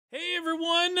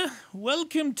everyone,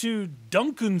 welcome to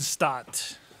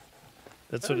DeckungStadt.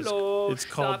 That's what it's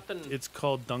called. It's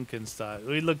called DeckungStadt.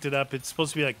 We looked it up. It's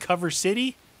supposed to be like Cover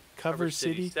City. Cover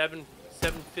City.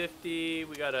 750.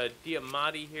 We got a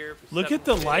Diamante here. For Look at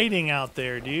the lighting out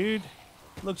there, dude.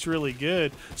 Looks really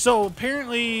good. So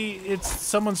apparently it's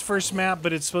someone's first map,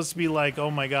 but it's supposed to be like, oh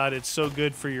my god, it's so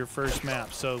good for your first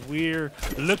map. So we're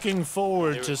looking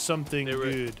forward to something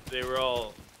good. They were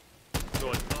all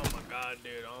going, oh my god,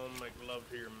 dude, oh my love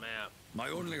for your map. My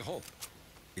only hope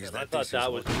is I thought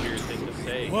that was a weird thing to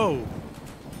say. Whoa.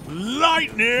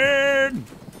 Lightning!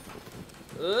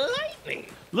 Lightning!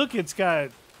 Look, it's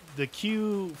got the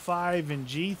Q5 and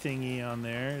G thingy on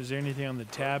there. Is there anything on the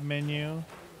tab menu?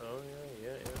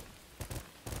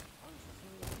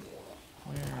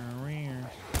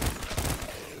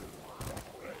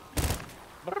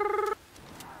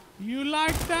 You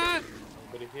like that?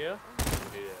 Anybody here?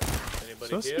 Anybody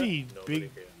Supposed to be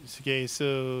big. Here. Okay,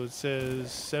 so it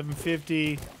says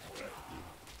 750.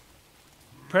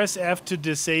 Press F to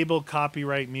disable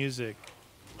copyright music.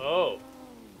 Oh.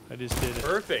 I just did it.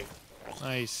 Perfect.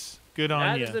 Nice. Good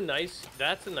on you.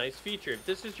 That's a nice feature. If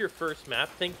this is your first map,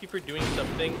 thank you for doing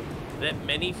something that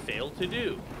many fail to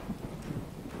do.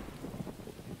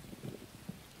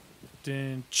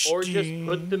 Or just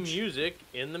put the music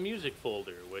in the music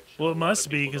folder, which well, it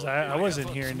must be because I wasn't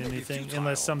hearing anything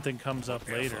unless something comes up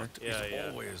later.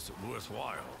 Yeah. Always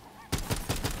worthwhile.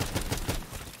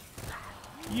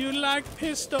 You like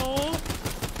pistol?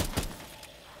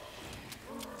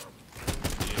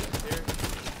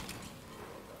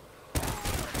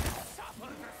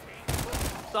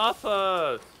 Stop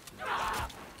us!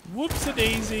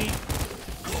 Whoops-a-daisy.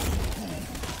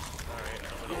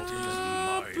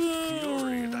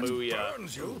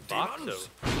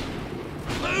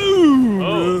 Ooh,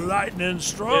 oh. Lightning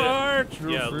strike!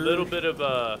 Yeah, a little bit of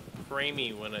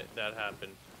framey when that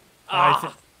happened.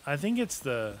 I think it's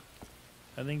the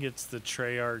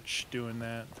Treyarch doing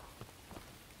that.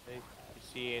 Hey, you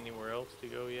see anywhere else to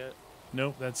go yet?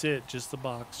 Nope, that's it. Just the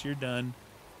box. You're done.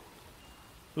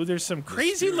 Ooh, there's some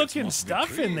crazy looking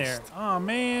stuff in there. Oh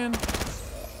man.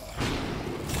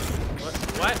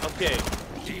 What? Okay.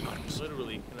 Demons.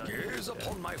 Literally cannot gaze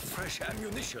upon my fresh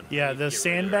ammunition. Yeah, the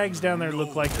sandbags down there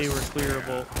look like they were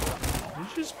clearable. Did you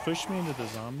just push me into the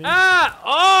zombies? Ah!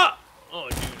 Oh! Oh,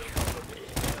 dude.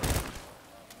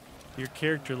 Your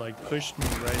character like pushed me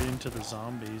right into the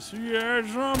zombies. Yeah,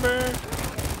 zombie!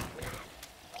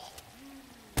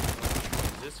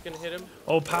 Is this gonna hit him?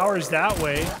 Oh, power's that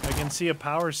way. I can see a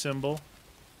power symbol.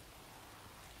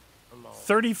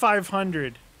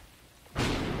 3,500.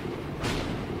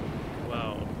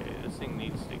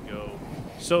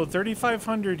 So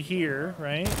 3,500 here,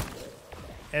 right?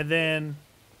 And then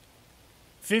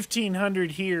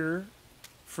 1,500 here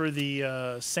for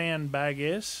the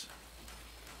sandbags.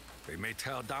 They may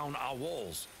tear down our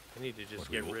walls. I need to just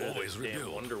get rid of this damn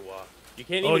Wonderwalk. You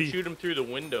can't even shoot him through the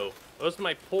window. That was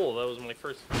my pull. That was my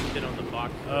first hit on the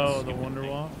box. Oh, the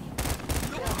Wonderwalk.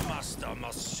 Your master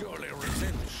must surely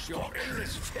resent your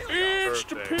endless failure. It's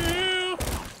the pill.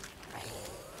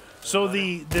 So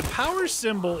the power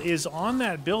symbol is on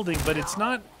that building, but it's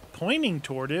not pointing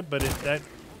toward it. But that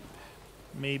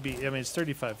may be. I mean, it's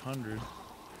 3,500.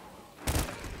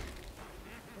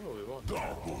 Oh, we want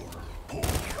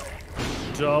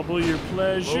double your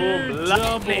pleasure,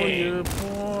 double your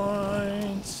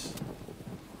points.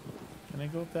 Can I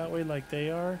go up that way like they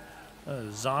are?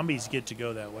 Zombies get to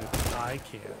go that way, but I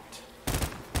can't.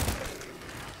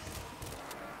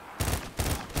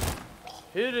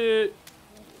 Hit it.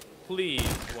 Please,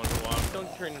 Wonderwalk,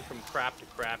 don't turn from crap to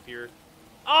crap here.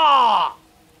 Ah!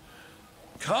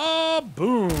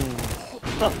 Kaboom!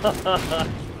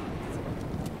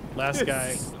 Last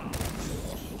guy.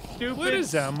 Stupid. What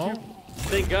is ammo?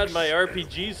 Thank God my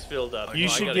RPG's filled up. You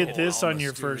should get this on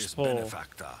your first pull.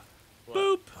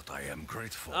 Boop! But I am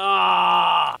grateful.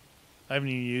 Ah! I haven't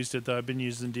even used it though. I've been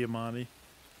using Diamante.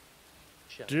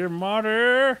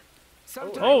 Diamante!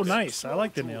 Oh, nice. I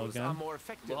like the nail gun. Well,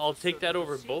 I'll take that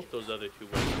over both those other two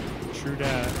weapons. True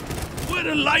that. Where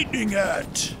the lightning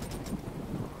at?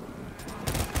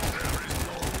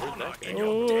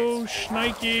 Oh,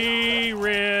 Schnikey,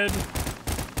 red.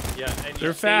 Yeah, and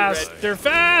they're fast. They're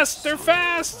fast. They're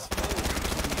fast.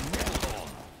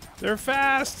 They're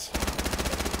fast.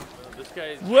 This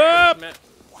guy's... Whoop!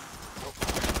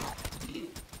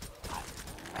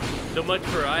 So much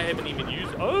for I haven't even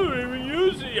used. Oh, I haven't even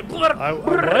used it. I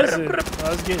wasn't. I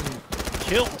was getting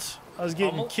killed. I was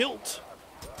getting killed.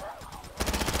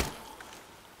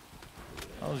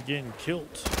 I was getting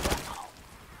killed.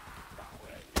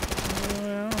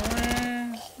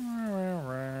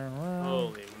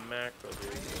 Holy mackerel.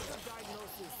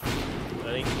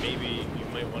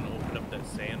 might want to open up that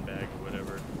sandbag or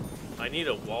whatever. I need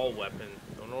a wall weapon.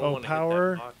 Don't Oh, want to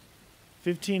power. hit that box.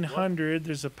 1500.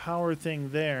 There's a power thing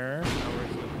there. Power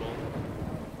symbol.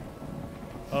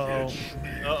 Uh-oh.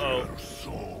 Uh-oh.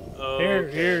 Oh, Here,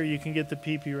 okay. here, you can get the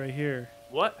PP right here.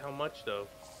 What? How much, though?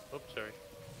 Oops, sorry.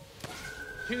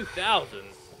 2,000.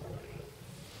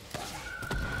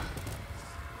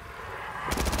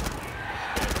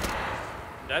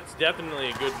 That's definitely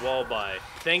a good wall buy.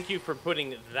 Thank you for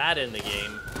putting that in the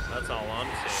game. That's all I'm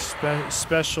saying.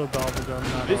 Special bubblegum,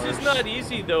 not This ours. is not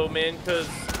easy, though, man, because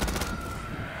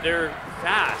they're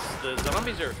fast. The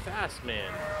zombies are fast,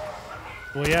 man.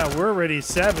 Well, yeah, we're already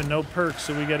 7, no perks,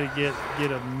 so we got to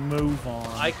get a move on.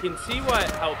 I can see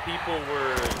how people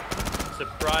were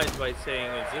surprised by saying,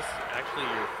 "Is this actually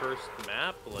your first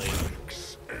map?" Like,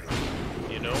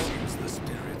 you know.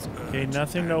 Okay,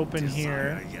 nothing to open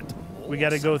here. We got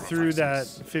to go through that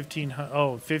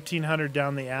 1500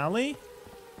 down the alley,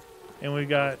 and we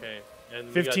got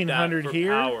and 1500 for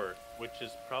here, power, which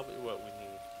is probably what we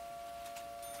need.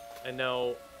 And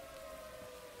now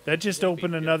that just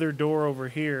opened another door over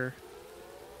here.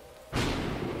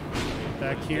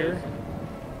 Back here.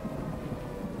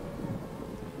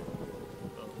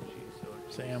 Oh, jeez,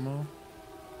 It's ammo.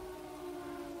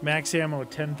 Max ammo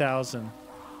 10,000.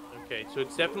 Okay, so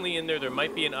it's definitely in there. There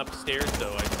might be an upstairs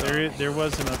though. There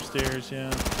was an upstairs, yeah.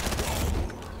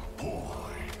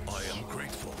 I am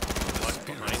grateful. What's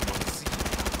behind me?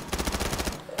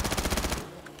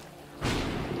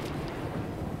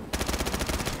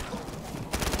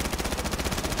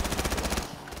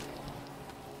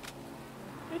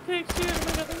 It takes you a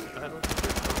minute. I don't think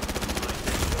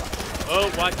there's no.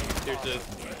 Oh, watch! There's a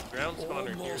ground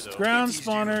spawner here though. Ground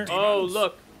spawner. Oh,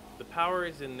 look! The power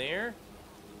is in there.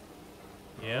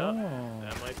 Yeah, Oh.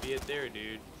 that might be it there,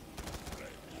 dude.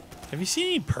 Have you seen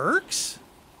any perks?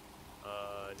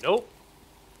 Nope.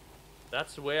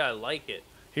 That's the way I like it.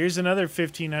 Here's another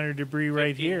 1500 debris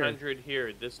right here. 1,500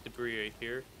 here. This debris right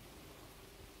here.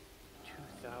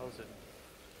 2,000.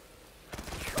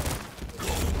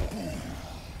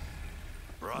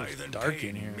 Rise and dark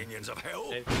pain, in here. Minions of hell.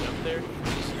 Anything up there?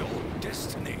 It's your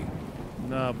destiny.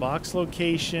 The box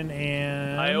location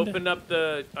and I opened up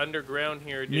the underground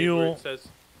here, dude, Mule. where it says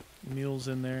mules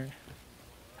in there.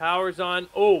 power's on.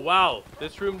 Oh, wow.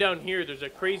 This room down here, there's a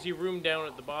crazy room down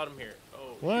at the bottom here.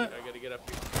 Oh, What? shoot, I gotta get up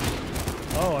here.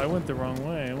 Oh, I went the wrong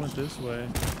way. I went this way.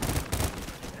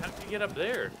 How do you get up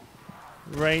there?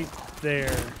 Right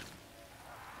there.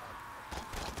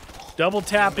 Double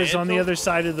tap is on the Mantle? other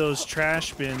side of those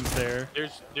trash bins there.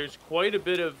 There's quite a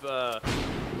bit of,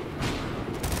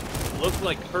 looked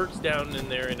like perks down in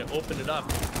there, and it opened it up.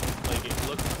 Like, it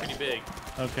looks pretty big.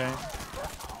 Okay.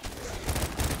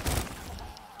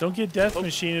 Don't get death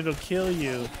machine, it'll kill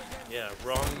you. Yeah,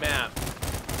 wrong map.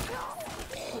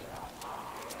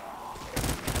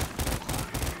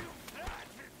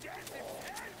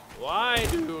 Why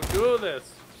do you do this?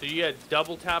 So you had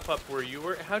double tap up where you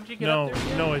were? How'd you get No, up there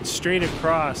again? no, it's straight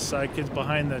across, like it's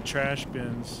behind the trash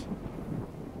bins.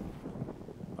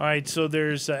 All right, so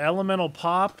there's elemental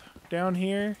pop down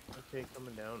here. Okay,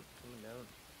 coming down, coming down.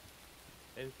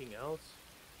 Anything else?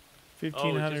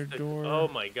 1500 just door. Oh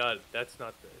my god, that's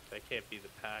not the, that can't be the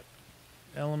pack.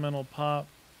 Elemental pop.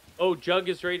 Oh, jug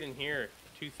is right in here.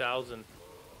 2,000.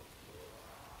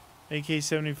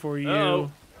 AK-74U.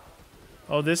 Uh-oh.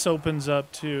 Oh, this opens up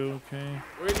too. Okay.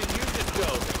 Where did you just go?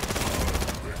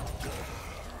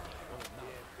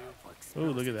 Oh,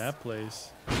 look at that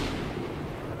place.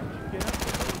 Get up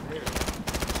there.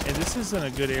 Hey, this isn't a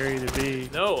good area to be,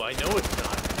 No, I know it's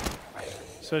not.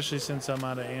 especially since I'm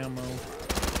out of ammo.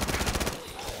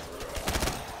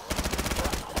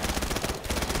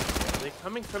 Are they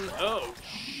coming from? Oh,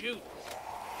 shoot!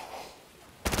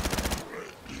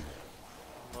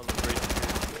 I'm on the bridge.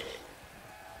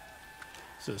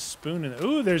 There's a spoon in.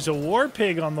 Ooh, there's a war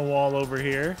pig on the wall over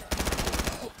here.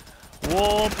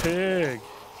 War pig.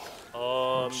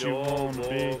 No, you won't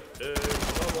be.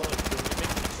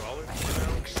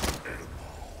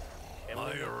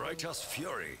 My righteous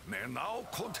fury may now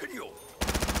continue.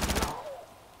 I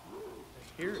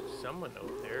hear someone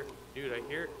over there. Dude, I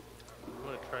hear. I'm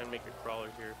gonna try and make a crawler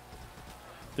here.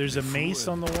 There's a mace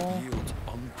on the wall. Yields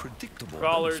unpredictable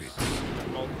Crawlers. benefits.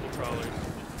 Multiple crawlers.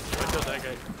 Watch out that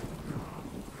guy.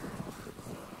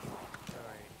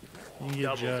 You can get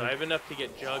Doubles. jug. I have enough to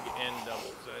get jug and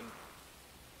doubles.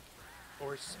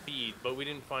 Or speed, but we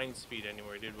didn't find speed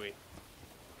anywhere, did we?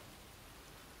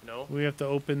 No? We have to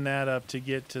open that up to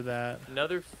get to that.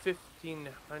 Another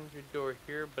 1,500 door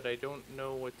here, but I don't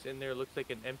know what's in there. Looks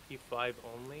like an MP5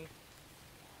 only.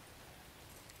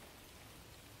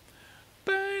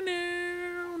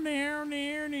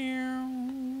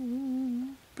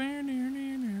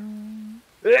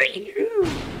 Nice sneeze.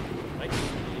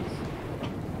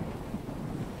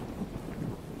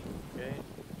 Okay.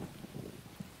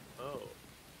 Oh.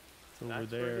 It's over That's where it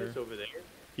there. is over there.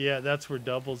 Yeah, that's where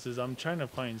doubles is. I'm trying to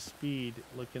find speed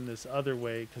looking this other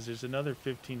way because there's another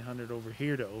 1500 over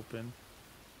here to open.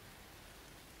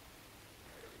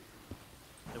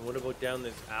 And what about down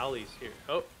this alleys here?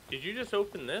 Oh, did you just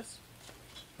open this?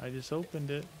 I just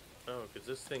opened it. Oh, because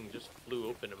this thing just flew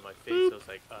open in my face. Boop. I was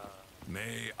like,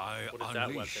 May I what is that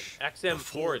weapon? unleash the XM4,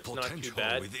 full it's not too potential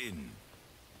bad. within?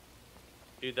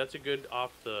 Dude, that's a good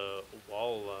off the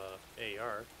wall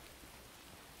AR.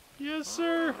 Yes,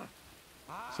 sir.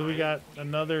 So we got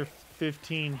another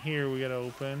 15 here we got to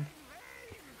open.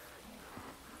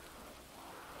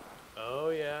 Oh,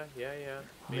 yeah.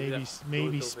 Maybe that goes maybe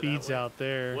over that speed's way. out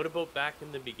there. What about back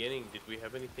in the beginning? Did we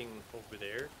have anything over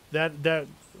there? That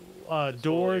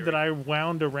door that I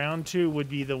wound around to would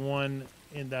be the one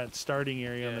in that starting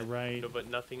area on the right. No, but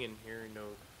nothing in here. No,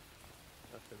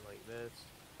 nothing like this.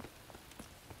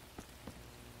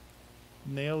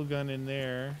 Nail gun in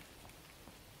there.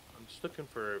 I'm just looking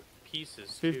for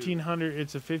pieces. 1500.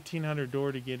 It's a 1500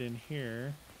 door to get in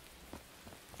here.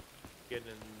 Get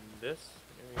in this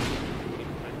area.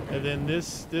 And then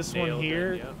this Nail one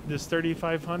here, gun, yeah. this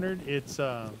 3500, it's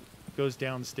goes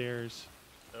downstairs.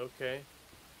 Okay.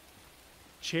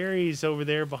 Cherries over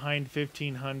there behind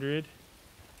 1500.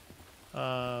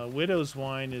 Widow's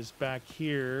wine is back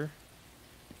here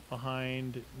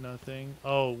behind nothing.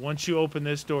 Oh, once you open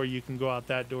this door, you can go out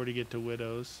that door to get to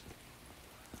Widow's.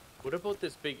 What about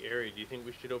this big area? Do you think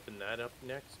we should open that up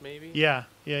next, maybe? Yeah.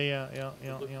 It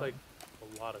looks like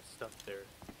a lot of stuff there.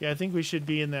 Yeah, I think we should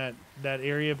be in that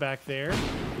area back there Yeah.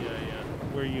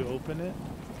 where you open it.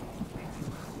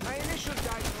 My initial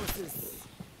diagnosis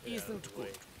isn't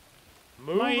good.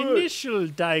 My initial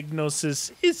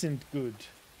diagnosis isn't good.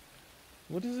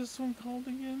 What is this one called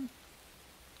again?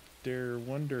 Der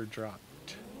Wonder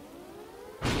dropped.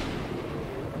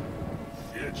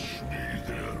 Fetch me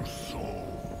their soul.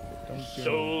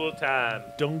 Soul time.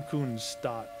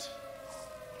 DeckungStadt.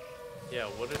 Yeah,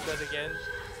 what is that again?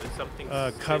 Is something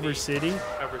Cover City.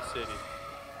 Cover City.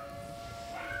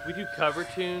 We do cover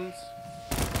tunes.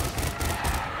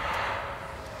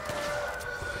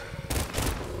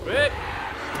 Wait!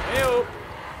 Hey-o!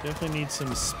 Definitely need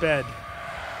some sped.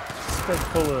 Sped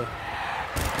cola. I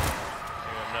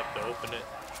got enough to open it.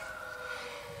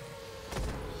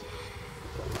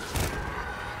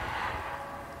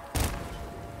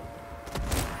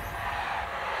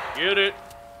 Get it!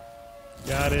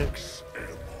 Got it.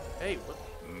 Hey, what?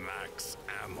 Max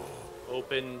ammo.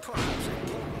 Open. Perhaps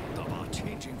important of our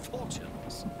changing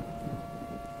fortunes.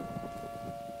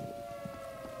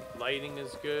 Lighting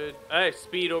is good. Hey,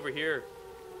 speed over here.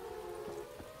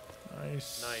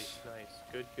 Nice. Nice.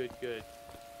 Good.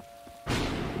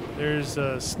 There's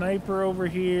a sniper over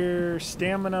here.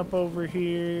 Stamina up over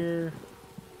here.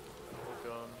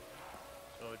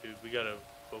 Oh, dude, we gotta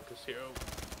focus here.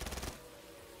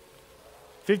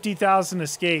 50,000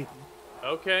 escape.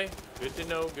 Okay, good to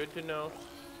know.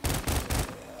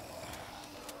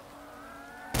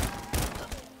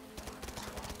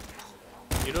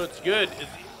 You know what's good is,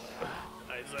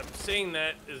 as I'm saying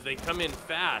that, is they come in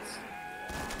fast.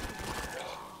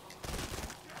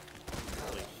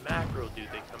 Like macro, dude,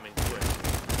 they come in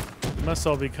quick. Must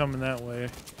all be coming that way.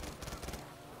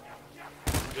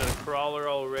 We got a crawler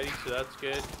already, so that's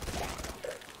good.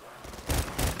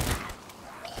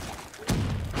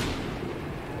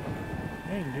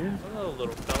 Dang, dude. Hello,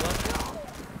 little fella.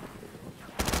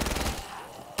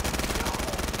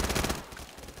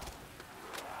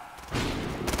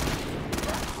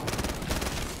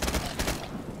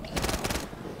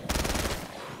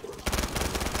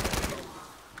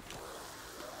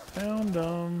 Found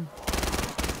them.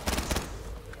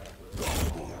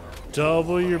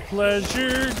 Double your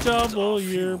pleasure, double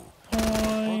your What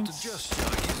points. the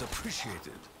gesture is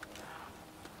appreciated.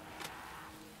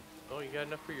 Oh, you got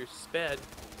enough for your sped.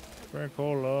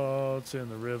 Cola, it's in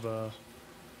the river.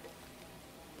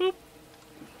 Boop.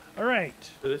 All right.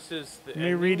 So this is the Let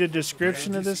me read a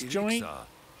description of this This joint. elixir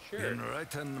Sure.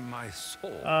 enlighten my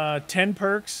soul. 10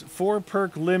 perks, 4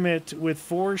 perk limit with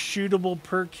 4 shootable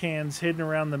perk cans hidden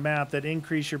around the map that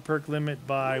increase your perk limit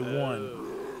by 1.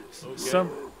 Okay.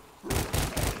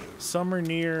 Some are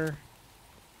near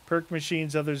perk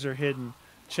machines, others are hidden.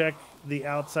 Check the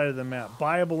outside of the map.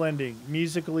 Buyable ending,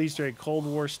 musical Easter egg, Cold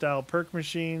War style perk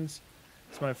machines.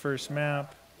 It's my first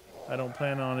map. I don't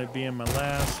plan on it being my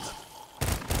last.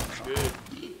 Good.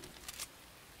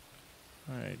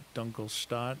 Alright,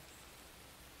 DeckungStadt.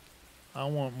 I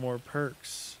want more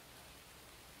perks.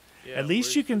 Yeah, At least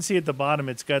where's you can see at the bottom,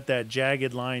 it's got that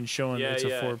jagged line showing Yeah, it's a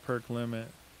yeah. 4 perk limit.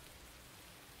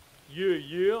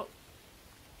 Yeah.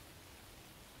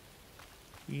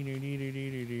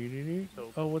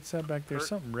 So Oh, what's that back there? perk-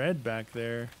 Something red back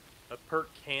there. A perk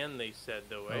can, they said,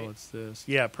 though, right? Oh, it's this.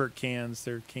 Yeah, perk cans.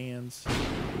 They're cans.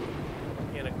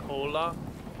 Can of cola.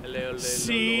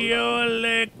 See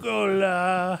you,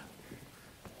 cola.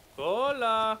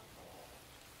 Cola.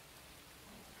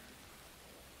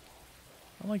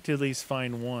 I'd like to at least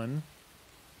find one.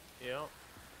 Yeah.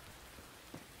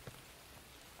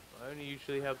 I only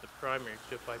usually have the primary,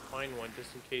 so if I find one,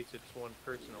 just in case it's one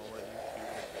person, I'll let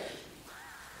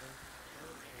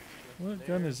you What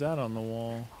gun is that on the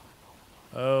wall?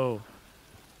 Oh,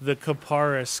 the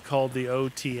Caparis called the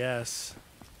OTS.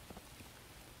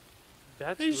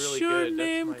 That's Is really your good.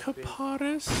 name That's my favorite.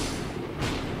 Caparis?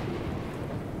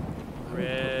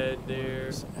 Red there.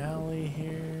 There's alley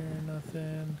here,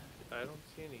 nothing. I don't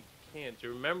see any cans.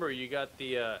 Remember, you got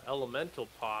the elemental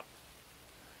pop.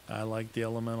 I like the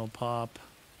elemental pop.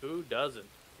 Who doesn't?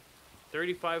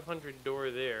 3,500 door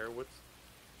there. What's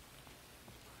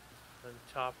on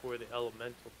top where the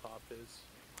elemental pop is?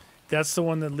 That's the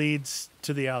one that leads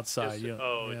to the outside. Just, yeah,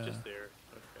 oh, yeah. just there.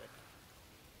 Okay.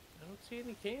 I don't see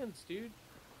any cans, dude.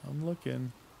 I'm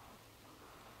looking.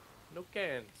 No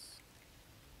cans.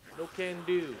 No can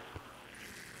do.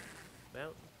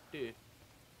 Mountain Dew.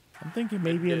 I'm thinking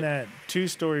maybe in that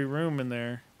 2-story room in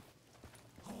there.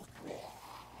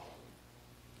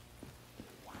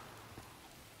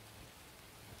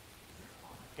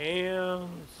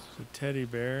 Hams. It's a teddy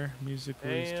bear. Music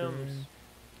was Hams. during.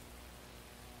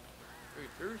 Very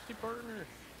thirsty partner.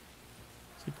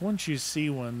 It's like once you see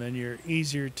one, then you're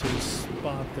easier to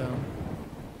spot them.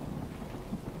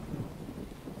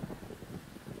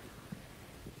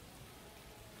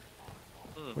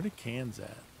 Where the cans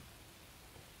at?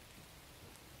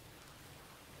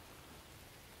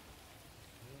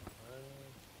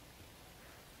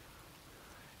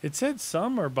 It said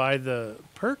some are by the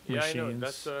perk Yeah, machines. I know.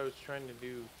 That's what I was trying to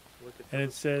do. Look at And it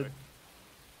those said quick.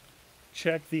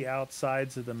 check the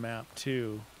outsides of the map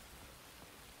too.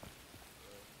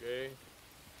 Okay.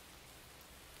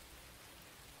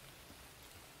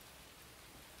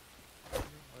 I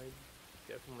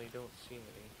definitely don't see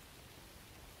any.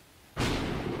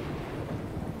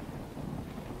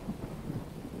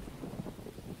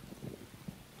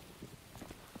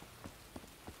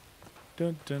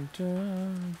 Dun dun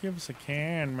dun. Give us a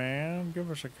can, man. Give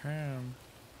us a can.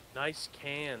 Nice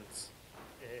cans.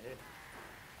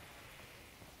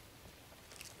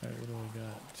 Alright, what do we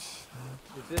got?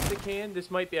 Is this a can? This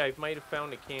might be. I might have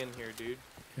found a can here, dude.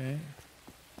 Okay.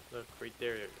 Look right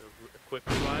there. A quick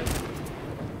revive.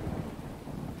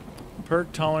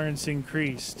 Perk tolerance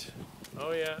increased.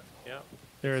 Oh yeah, yeah.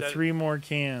 There are Said- 3 more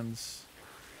cans.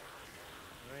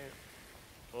 Alright.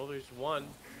 Well, there's one.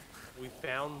 We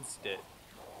found it.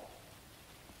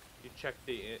 You check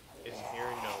the in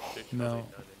here? No, there's No. probably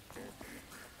none in here.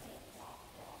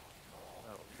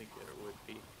 I don't think there would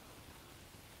be.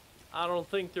 I don't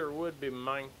think there would be,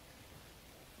 mine.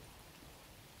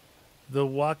 The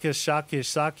Wakashaki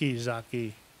Saki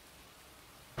Zaki.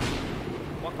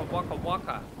 Waka waka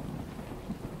waka.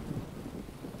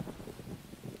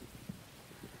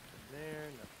 There,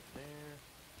 nothing there.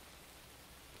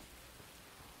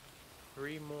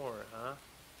 3 more, huh?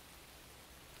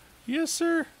 Yes,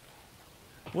 sir.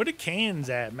 Where the cans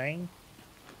at, man?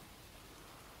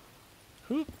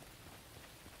 Who?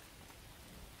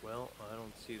 Well, I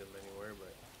don't see them anywhere,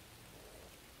 but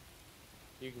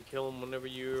you can kill them whenever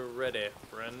you're ready,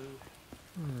 friend.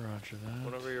 Roger that.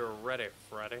 Whenever you're ready,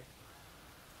 Freddy.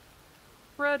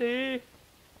 Ready.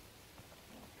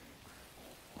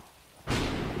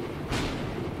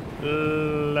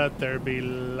 Let there be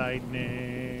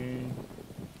lightning.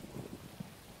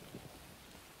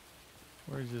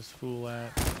 Where's this fool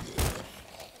at?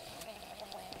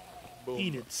 Boom.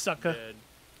 Eat it, sucker. Dead.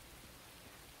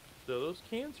 So those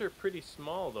cans are pretty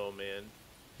small, though, man.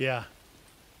 Yeah.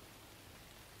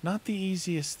 Not the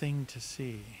easiest thing to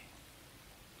see.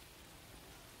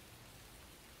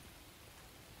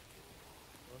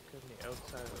 Look on the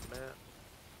outside of the map.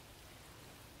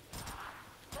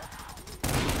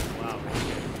 Wow.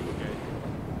 Okay.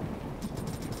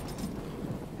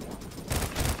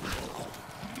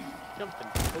 Jumping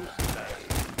close to that.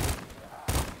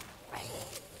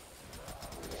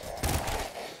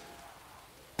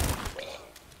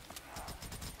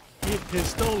 Get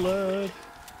pistoled. Don't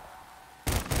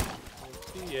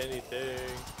see anything.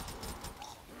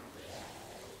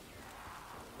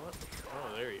 What?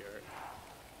 Oh, there you are.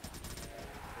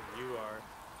 There you are.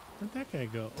 Where'd that guy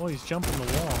go? Oh, he's jumping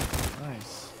the wall.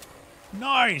 Nice.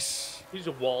 Nice. He's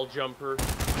a wall jumper.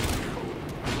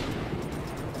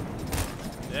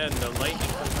 And the lightning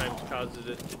sometimes causes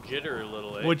it to jitter a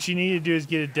little, eh? What you need to do is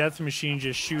get a death machine,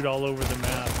 just shoot all over the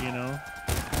map, you know?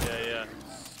 Yeah.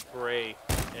 Spray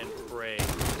and pray.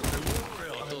 The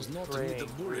warrior does not need the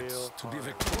bullets to be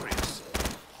victorious.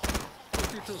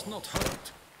 But it does not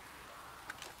hurt.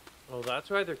 Oh, that's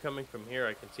why they're coming from here.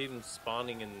 I can see them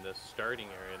spawning in the starting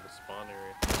area, the spawn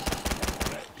area.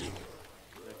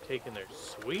 They're taking their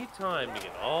sweet time to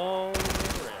get all the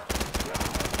way around.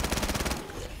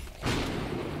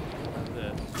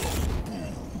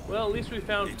 Well, at least we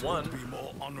found It one. would be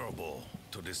more honorable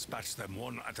to dispatch them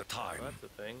one at a time. That's the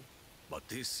thing. But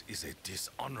this is a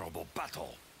dishonorable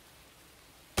battle.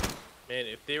 Man,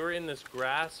 if they were in this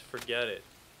grass, forget it.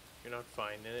 You're not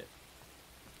finding it.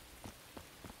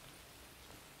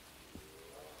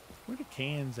 Where the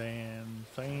cans and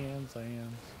fans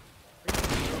and...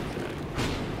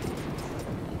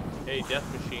 Hey, death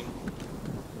machine.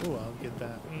 Oh, I'll get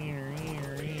that.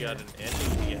 You got an ending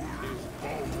to get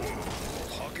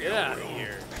to. Get out of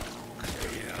here.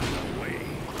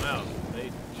 Wow, they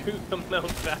do come out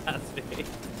fast, eh?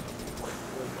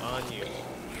 What's on you?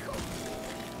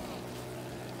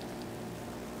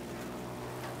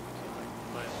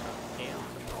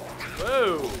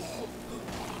 Whoa!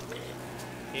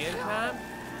 Can time?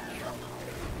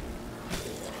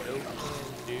 No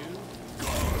can do.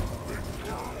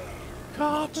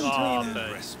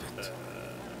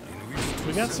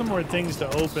 We got some more things to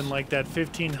open, like that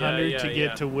 1500 to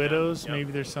get to Widows. Yeah.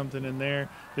 Maybe there's something in there.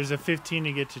 There's a 15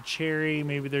 to get to Cherry.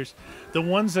 Maybe there's the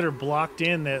ones that are blocked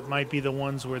in that might be the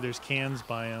ones where there's cans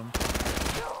by them.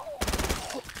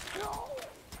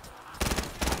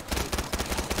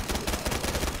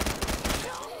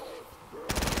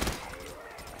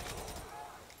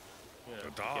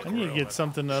 I need to get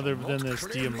something other than this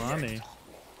Diamante.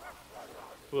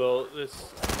 Well, this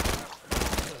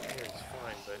here is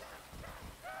fine, but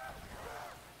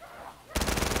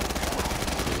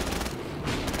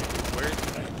where's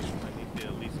I need to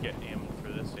at least get ammo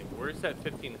for this thing. Where's that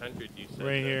 1500 you said?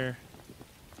 Right here.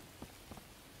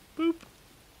 Boop.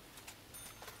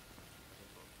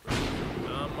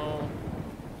 Ammo.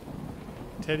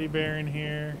 Teddy bear in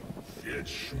here.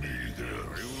 Fetch me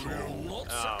their soul. Not Oh,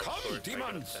 of succumb, course I got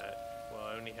demons. that. Well,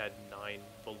 I only had 9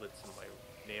 bullets in my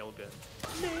nail gun.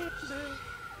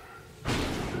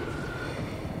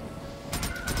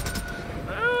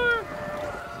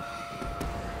 Ah!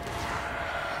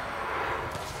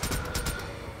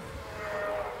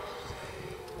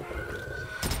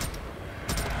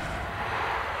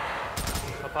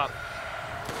 Pop.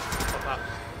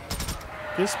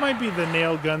 This might be the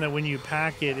nail gun that when you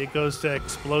pack it, it goes to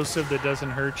explosive that doesn't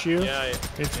hurt you. Yeah,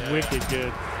 It's wicked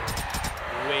good.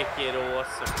 Wicked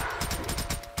awesome.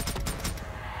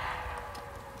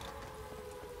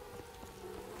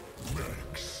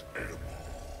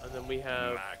 And then we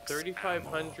have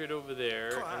 3,500 over there,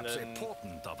 and Perhaps then a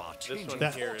portent of our this changing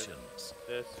one here, fortunes.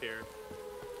 this here,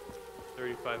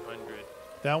 3,500.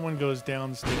 That one goes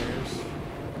downstairs.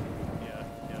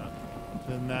 Yeah.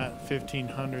 Then that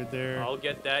 1500 there. I'll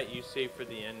get that. You save for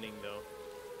the ending, though.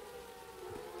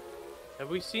 Have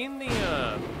we seen the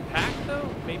pack though?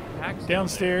 Maybe pack's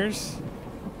Downstairs down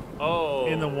there. Oh.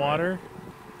 in the water.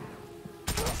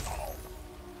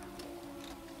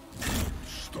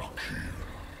 Stuck here.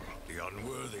 The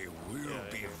unworthy will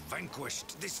be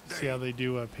vanquished this day. See how they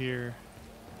do up here.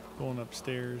 Going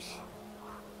upstairs.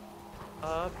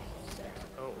 Up.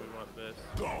 Oh, we want this.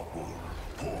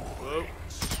 Whoa.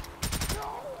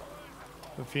 I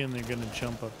have a feeling they're gonna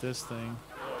jump up this thing.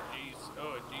 Oh jeez.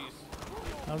 Oh jeez.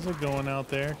 How's it going out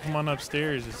there? Come on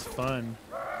upstairs. It's fun.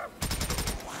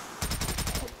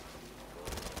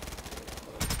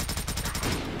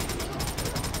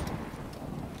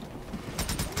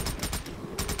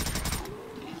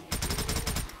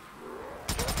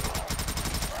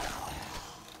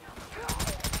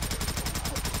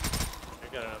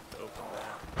 I got enough to open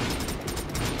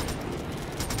that.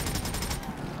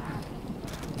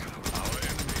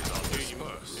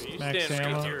 You Max stand right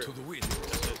ammo. here. To the wind.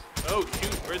 Oh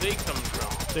shoot! Where they coming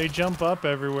from? They jump up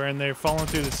everywhere and they're falling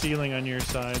through the ceiling on your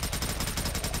side. The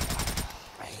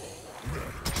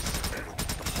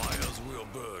fires will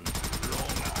burn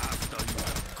long after you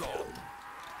have gone.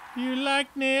 You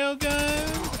like nail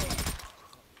guns?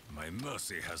 My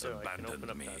mercy has Oh, I can open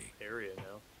abandoned up me. that area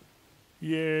now.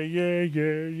 Yeah.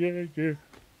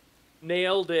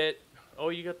 Nailed it. Oh,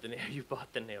 you got the nail. You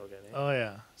bought the nail gun. Eh? Oh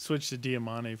yeah. Switch to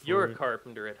Diamante for You're a it.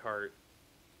 carpenter at heart.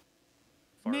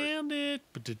 Fart. Nailed it.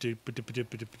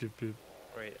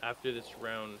 Right after this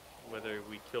round, whether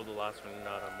we kill the last one or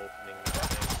not, I'm opening this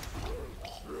thing.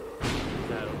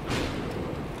 That over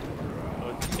there.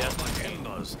 Oh, it's definitely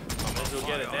Embers Might as well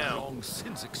get it now. long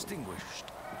since extinguished.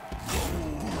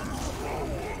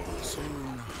 Soon,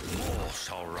 more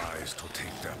shall rise to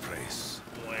take their place.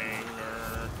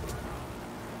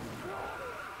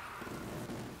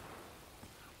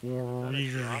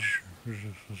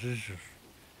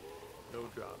 No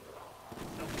drop.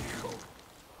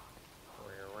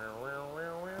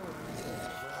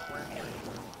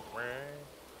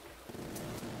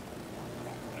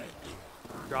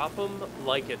 Drop them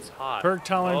like it's hot. Perk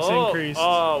tolerance increased.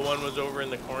 Oh, one was over in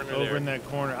the corner Over there. in that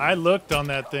corner. I looked on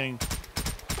that thing.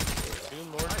 2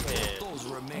 more hits. Those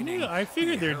remaining I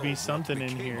figured there'd be beheld something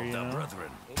what in became here, of you their know?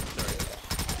 brethren. Oh, sorry.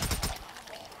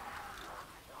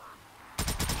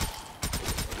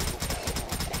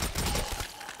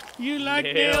 You like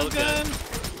Nail nail gun. gun?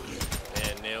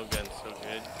 Man, nail gun's so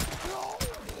good.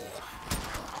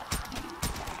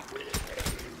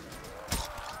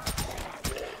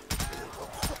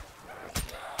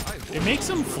 It makes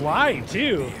them fly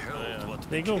too. Beheld what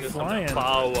They go flying.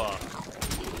 Power.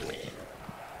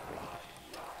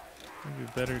 Maybe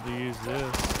better to use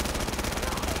this.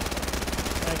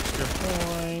 Extra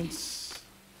points.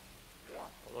 I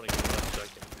want to get one so I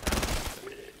can pass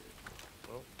it.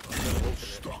 Well, I'm gonna open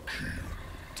it.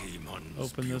 demons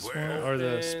Open this one beware. or the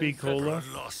Open. speed cola.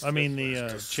 Lust I mean the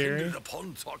descended cherry.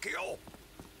 upon Tokyo.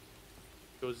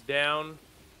 Goes down.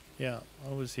 Yeah,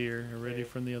 I was here already Okay.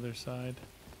 from the other side.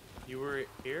 You were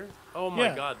here? Oh my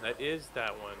Yeah. god, that is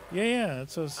that one. Yeah,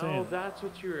 that's what I was Oh, saying. that's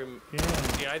what you're. Yeah.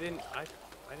 See, I didn't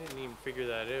even figure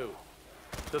that out.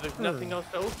 So there's nothing else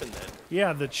to open then.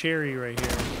 Yeah, the cherry right here.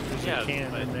 There's Yeah, a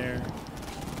can but- in there.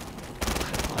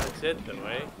 That's it though,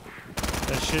 eh?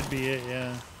 That should be it,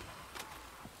 yeah.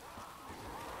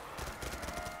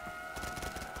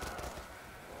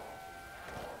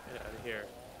 Get out of here.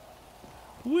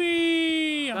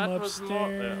 Whee! I'm That was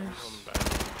upstairs. I'm back.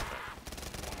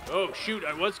 Oh shoot!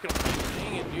 I was gonna.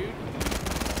 Dang it, dude.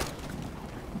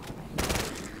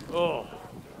 Oh,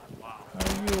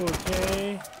 Are you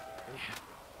okay?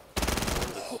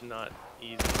 this is not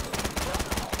easy.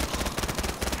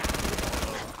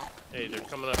 Hey, they're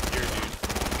coming up here,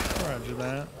 dude. Roger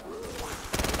that.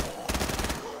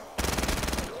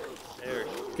 There.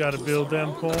 Gotta build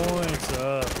them points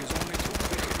up. Is only too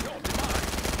quick in your demise.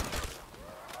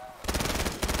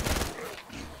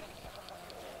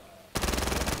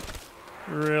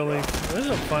 Really? This is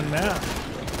a fun map.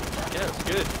 Yeah, it's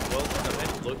good. Well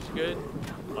done. Looks good.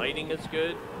 Lighting is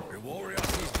good. The warriors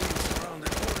is being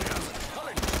surrounded warriors.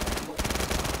 Challenge.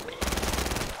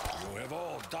 You have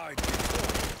all died before.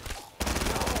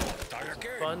 Die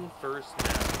again. Fun first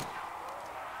map.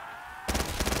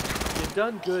 You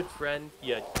done good, friend.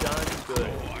 You done good.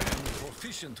 Oh, I am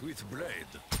proficient with blade.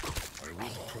 I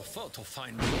would prefer to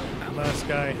find more ammo. Last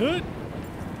guy. Hood!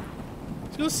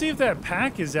 Let's go see if that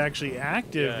pack is actually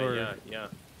active Yeah, or... yeah.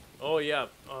 Oh, yeah.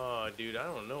 Oh, dude, I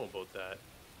don't know about that.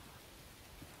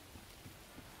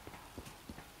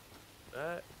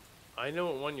 That... I know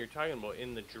what one you're talking about.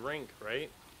 In the drink, right?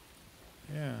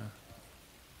 Yeah.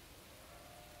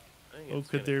 I think Oh, it's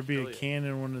could gonna there be kill a you. can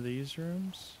in one of these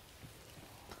rooms?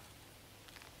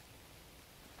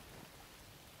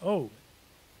 Oh.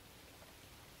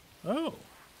 Oh.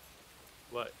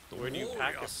 What? Where do you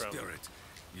pack Warrior it from? spirit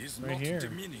is Right not here.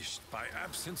 diminished by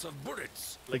absence of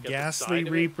bullets. The Like at Ghastly side of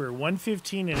it? Reaper,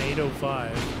 115 and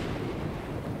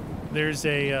 805. There's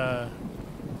a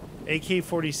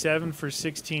AK-47 for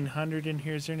 1600 in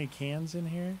here. Is there any cans in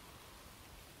here?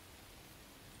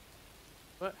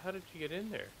 What? How did you get in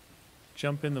there?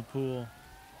 Jump in the pool.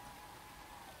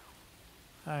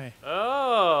 Hi.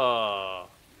 Oh!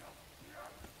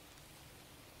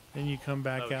 Then you come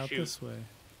back Oh, out shoot. this way.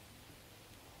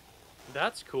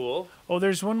 That's cool. Oh,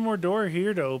 there's one more door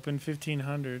here to open,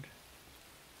 1500.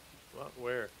 What?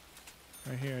 Where?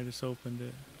 Right here, I just opened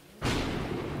it.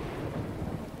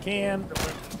 Can.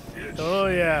 Oh,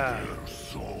 yeah.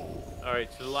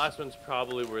 Alright, so the last one's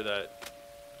probably where that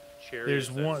cherry There's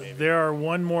is then, one. maybe. There are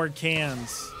one more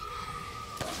cans.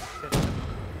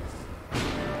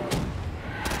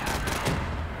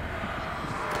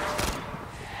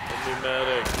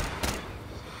 Pneumatic.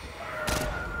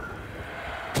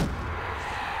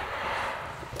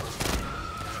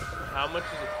 How much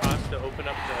does it cost to open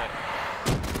up that?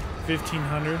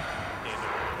 1500.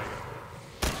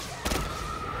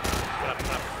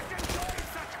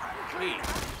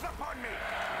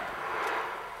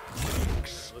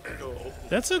 Let's go open.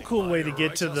 That's a cool way to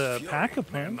get to the Righteous pack a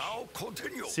fury may punch. now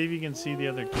continue. See if you can see the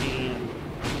other can.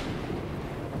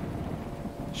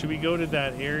 Should we go to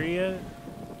that area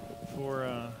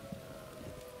for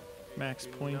max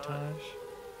Do not pointage?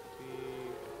 See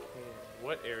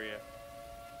What area?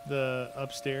 The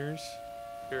upstairs.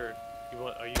 Sure.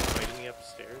 Are you inviting me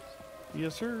upstairs?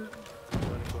 Yes, sir. You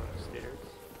want to go upstairs?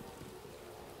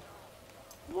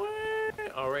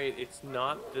 What? All right, it's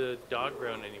not the dog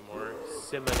ground anymore.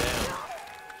 Simmer down.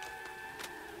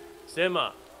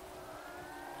 Simmer.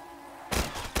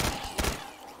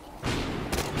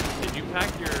 Did you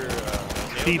pack your nail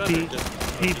gun or PP. just-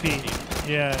 PP.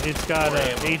 Yeah, it's got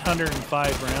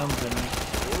 805 rounds in it.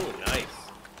 Oh, nice.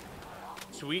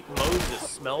 Sweet Moses,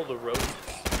 smell the roses.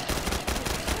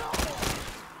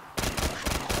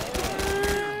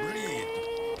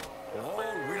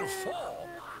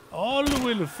 All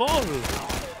will fall.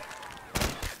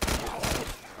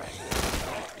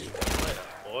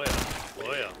 Oh yeah,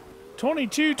 oh yeah.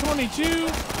 22, 22.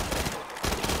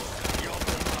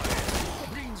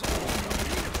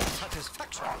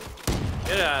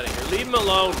 Get out of here. Leave him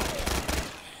alone.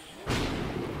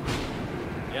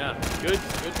 Yeah, good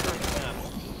first map.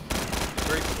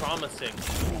 Very promising.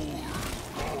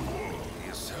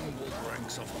 The assembled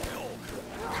ranks of hell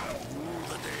rule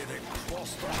the day they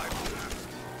cross the highway.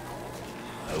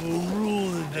 I will rule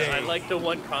the day. I like the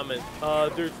one comment.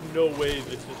 There's no way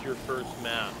this is your first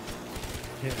map.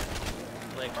 Yeah.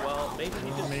 Like, well,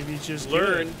 maybe just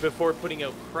learn good. before putting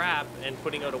out crap and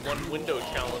putting out a one window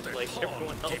challenge like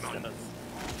everyone else does.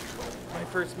 My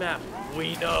first map.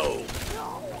 We know.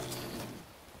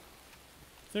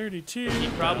 32. He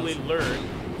probably learned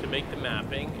to make the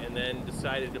mapping and then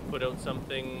decided to put out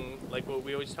something like what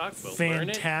we always talk about. Learn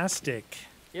it. Fantastic.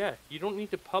 Yeah, you don't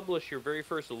need to publish your very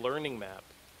first learning map.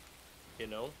 You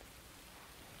know?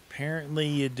 Apparently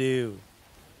you do.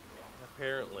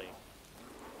 Apparently.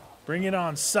 Bring it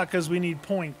on, suckers. We need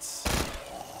points.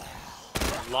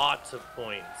 Lots of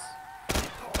points.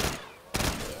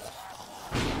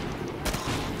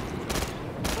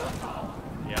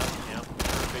 Yeah.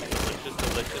 Perfect.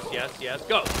 Delicious. Yes.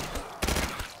 Go!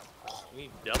 We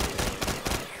need double points.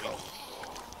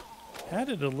 Had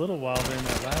it a little while there in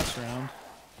that last round.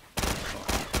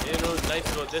 You know what's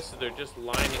nice about this is they're just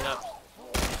lining up.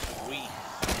 Sweet.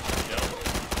 You know?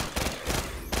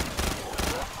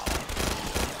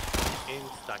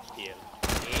 Insta-kill.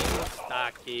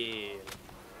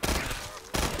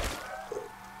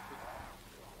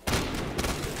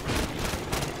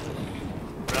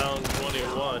 Round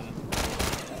 21.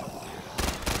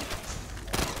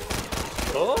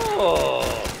 Oh!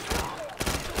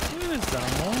 What is that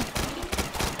one?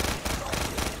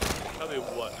 Probably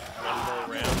what? One more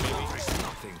round, maybe?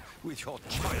 Nothing with your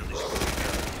childish.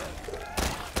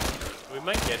 We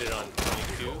might get it on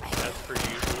 22, as per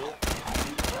usual.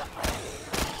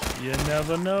 You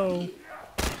never know.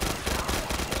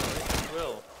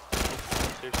 Will.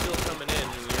 They're still coming in,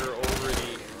 and you're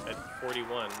already at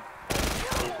 41.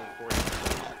 Over 40.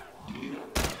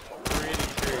 Pretty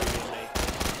sure you're gonna make it.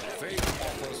 Fate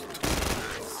offers two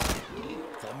deaths.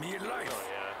 For me, life. Oh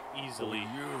yeah, easily.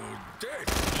 You dead.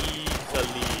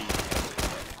 Easily.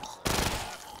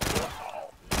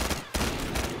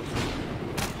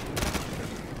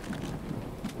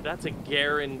 That's a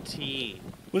guarantee.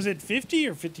 Was it 50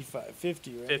 or 55?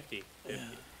 50, right? 50.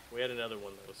 We had another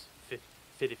one that was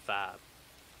 55.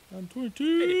 I'm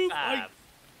 22. 55.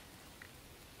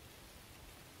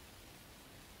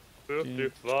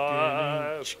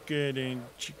 55.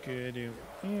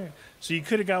 Yeah. So you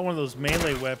could have got one of those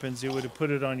melee weapons. It would have put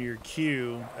it on your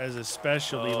queue as a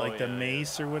specialty, Oh, like the yeah,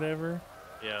 mace or whatever.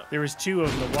 Yeah. There was two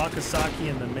of them, the Wakasaki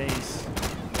and the mace.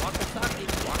 Wakasaki.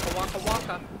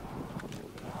 Waka.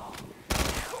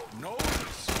 No,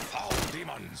 foul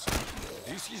demons.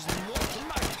 This is not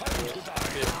my time to die.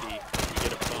 50. You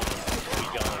get a bonus. We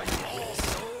gone.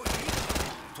 So easy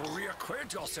to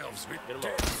reacquaint yourselves with Get them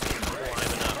death.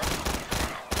 climbing up.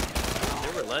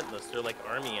 They're relentless. They're like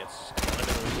army ants climbing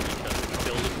over each other,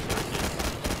 building forces.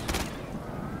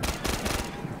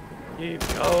 Keep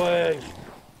going.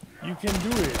 You can do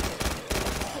it.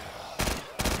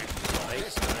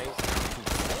 Nice.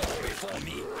 Before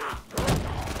me.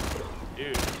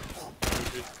 Dude,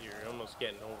 you're almost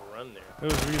getting overrun there.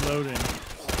 It was reloading.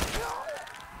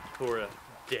 For a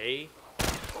day?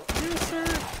 Yes, sir.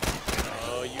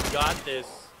 Oh, you got this.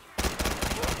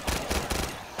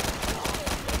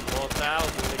 One more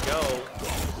 1,000 to go.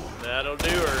 That'll do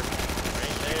her.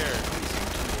 Right there.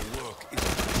 Work is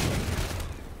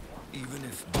even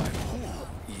if my who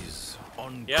is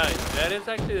on. Yeah, that is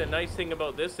actually the nice thing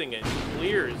about this thing. It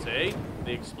clears, eh?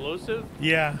 The explosive.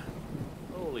 Yeah.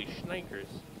 Holy schnikers.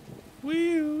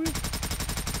 Wee.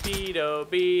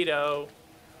 Beto.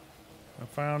 I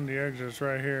found the exits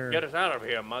right here. Get us out of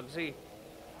here, Muggsy.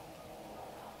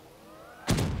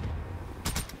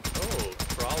 Oh,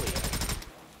 trolley.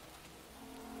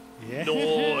 Yeah. Nice.